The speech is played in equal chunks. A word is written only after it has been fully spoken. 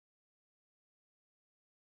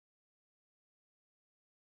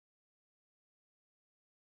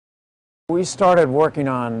We started working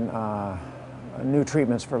on new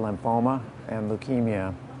treatments for lymphoma and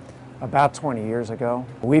leukemia about 20 years ago.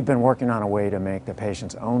 We've been working on a way to make the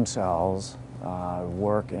patient's own cells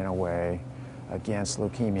work in a way against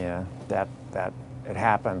leukemia that it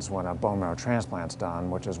happens when a bone marrow transplant's done,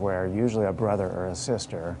 which is where usually a brother or a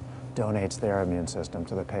sister donates their immune system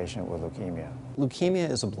to the patient with leukemia. Leukemia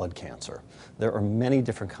is a blood cancer. There are many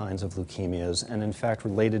different kinds of leukemias and in fact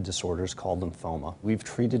related disorders called lymphoma. We've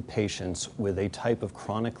treated patients with a type of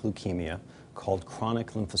chronic leukemia called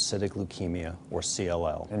chronic lymphocytic leukemia, or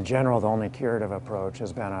CLL. In general, the only curative approach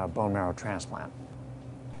has been a bone marrow transplant.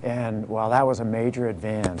 And while that was a major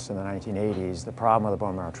advance in the 1980s, the problem with the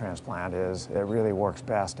bone marrow transplant is it really works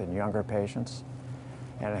best in younger patients,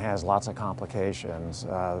 and it has lots of complications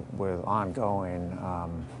with ongoing,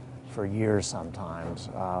 for years sometimes,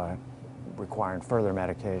 requiring further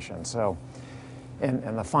medication. So,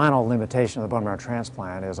 and the final limitation of the bone marrow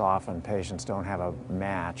transplant is often patients don't have a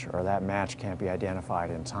match, or that match can't be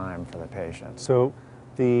identified in time for the patient. So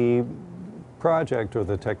the project or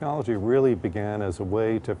the technology really began as a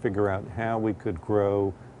way to figure out how we could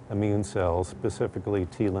grow immune cells, specifically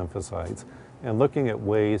T lymphocytes, and looking at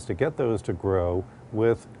ways to get those to grow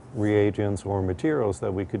with reagents or materials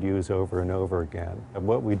that we could use over and over again. And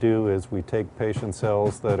what we do is we take patient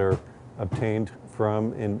cells that are obtained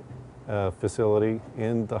from a facility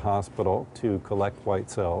in the hospital to collect white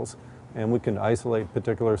cells, and we can isolate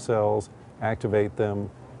particular cells, activate them,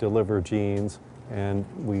 deliver genes, and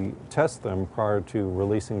we test them prior to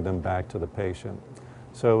releasing them back to the patient.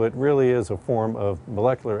 So it really is a form of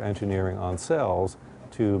molecular engineering on cells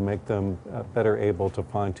to make them better able to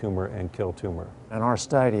find tumor and kill tumor. In our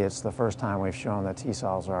study, it's the first time we've shown that T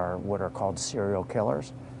cells are what are called serial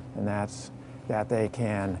killers, and that's that they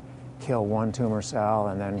can kill one tumor cell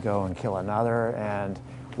and then go and kill another. And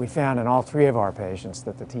we found in all three of our patients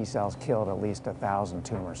that the T cells killed at least 1,000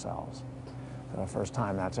 tumor cells. The first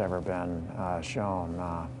time that's ever been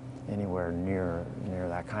shown anywhere near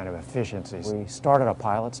that kind of efficiency. We started a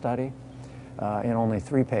pilot study in only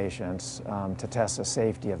 3 patients to test the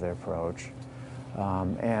safety of the approach.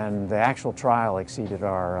 And the actual trial exceeded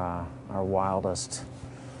our wildest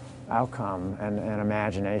outcome and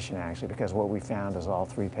imagination, actually, because what we found is all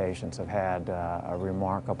 3 patients have had a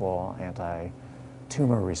remarkable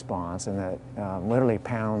anti-tumor response, and that literally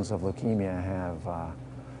pounds of leukemia have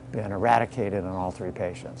been eradicated in all 3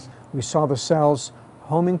 patients. We saw the cells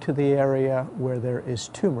homing to the area where there is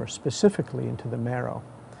tumor, specifically into the marrow.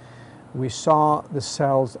 We saw the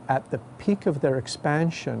cells at the peak of their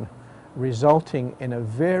expansion resulting in a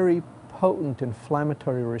very potent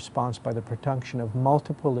inflammatory response by the production of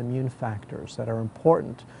multiple immune factors that are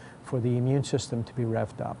important for the immune system to be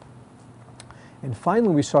revved up. And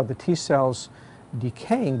finally, we saw the T cells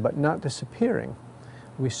decaying but not disappearing.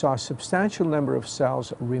 We saw a substantial number of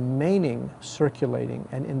cells remaining circulating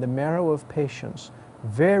and in the marrow of patients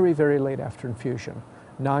very, very late after infusion,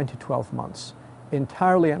 9 to 12 months,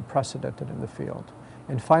 entirely unprecedented in the field.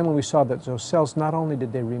 And finally, we saw that those cells, not only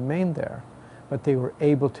did they remain there, but they were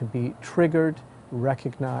able to be triggered,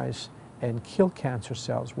 recognized, and kill cancer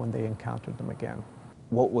cells when they encountered them again.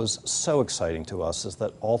 What was so exciting to us is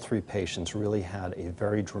that all 3 patients really had a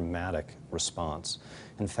very dramatic response.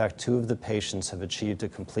 In fact, 2 of the patients have achieved a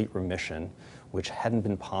complete remission, which hadn't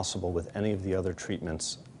been possible with any of the other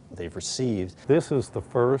treatments they've received. This is the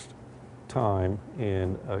first time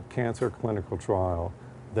in a cancer clinical trial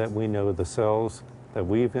that we know the cells that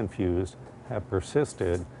we've infused have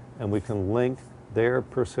persisted, and we can link their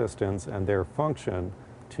persistence and their function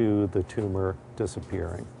to the tumor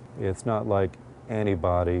disappearing. It's not like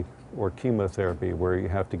antibody or chemotherapy where you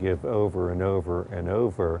have to give over and over and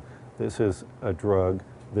over. This is a drug,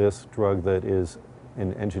 this drug that is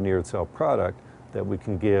an engineered cell product that we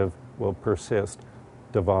can give will persist,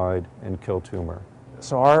 divide, and kill tumor.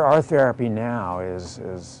 So our therapy now is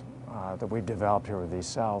that we've developed here with these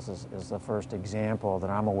cells is the first example that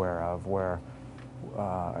I'm aware of where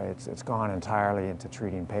it's gone entirely into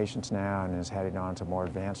treating patients now and is heading on to more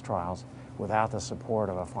advanced trials without the support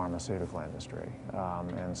of a pharmaceutical industry.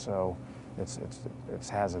 And so it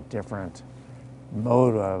has a different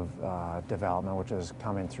mode of development, which is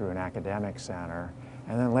coming through an academic center.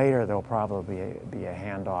 And then later there'll probably be a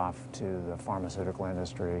handoff to the pharmaceutical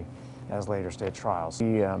industry as later stage trials.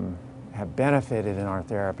 We have benefited in our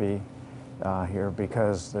therapy here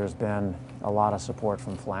because there's been a lot of support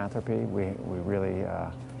from philanthropy. We really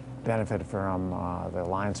benefited from the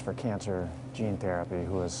Alliance for Cancer Gene Therapy,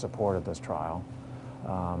 who has supported this trial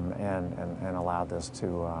and allowed this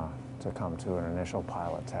to come to an initial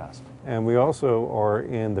pilot test. And we also are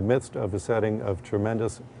in the midst of a setting of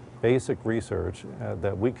tremendous basic research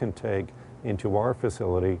that we can take into our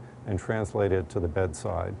facility and translate it to the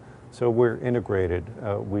bedside. So we're integrated.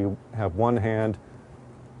 We have one hand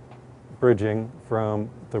bridging from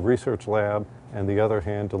the research lab and the other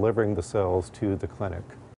hand delivering the cells to the clinic.